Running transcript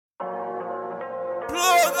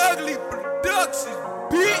Young Ugly Productions,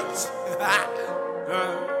 bitch.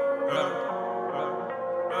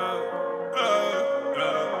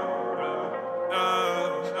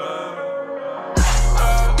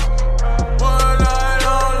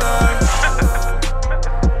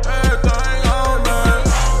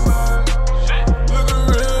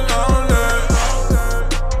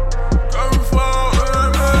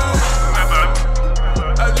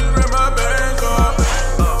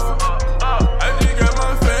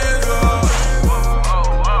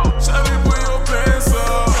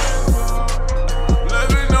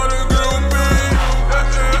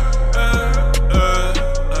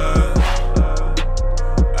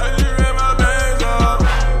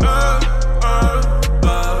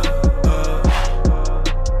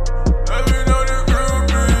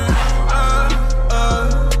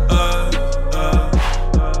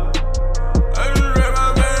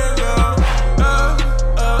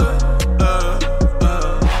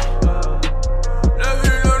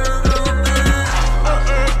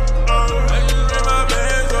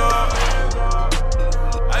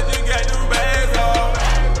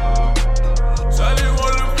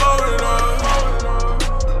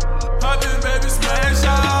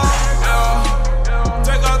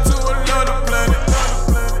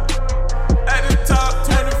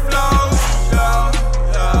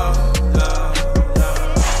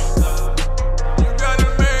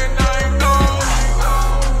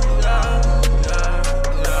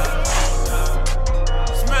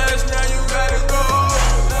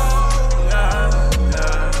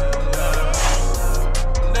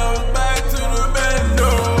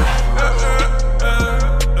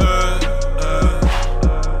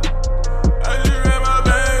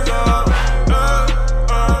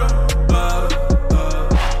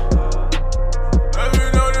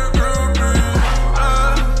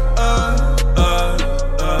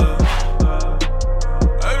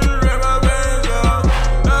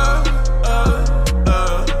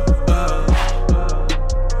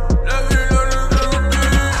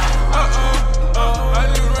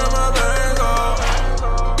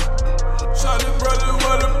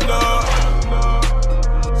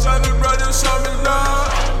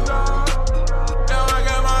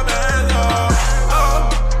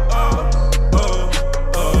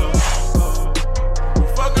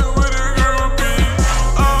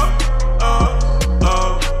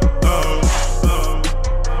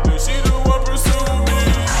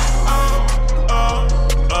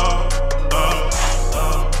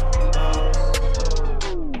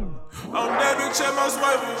 Check my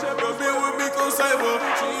swiper, your bitch with me gon' save her.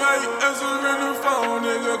 She ain't answering the phone,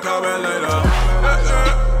 nigga, call back later.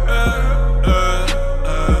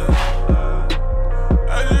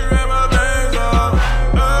 I just ran my bands off.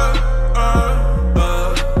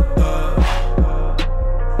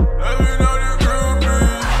 Let me know the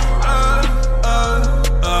groupie. I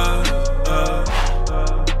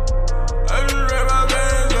just ran my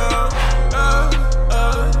bands off.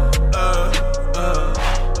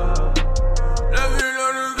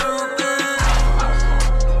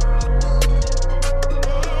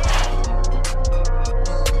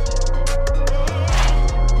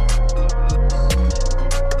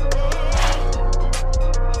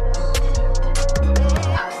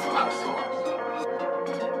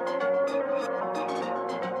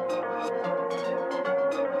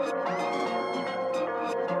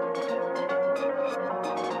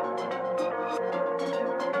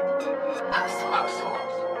 I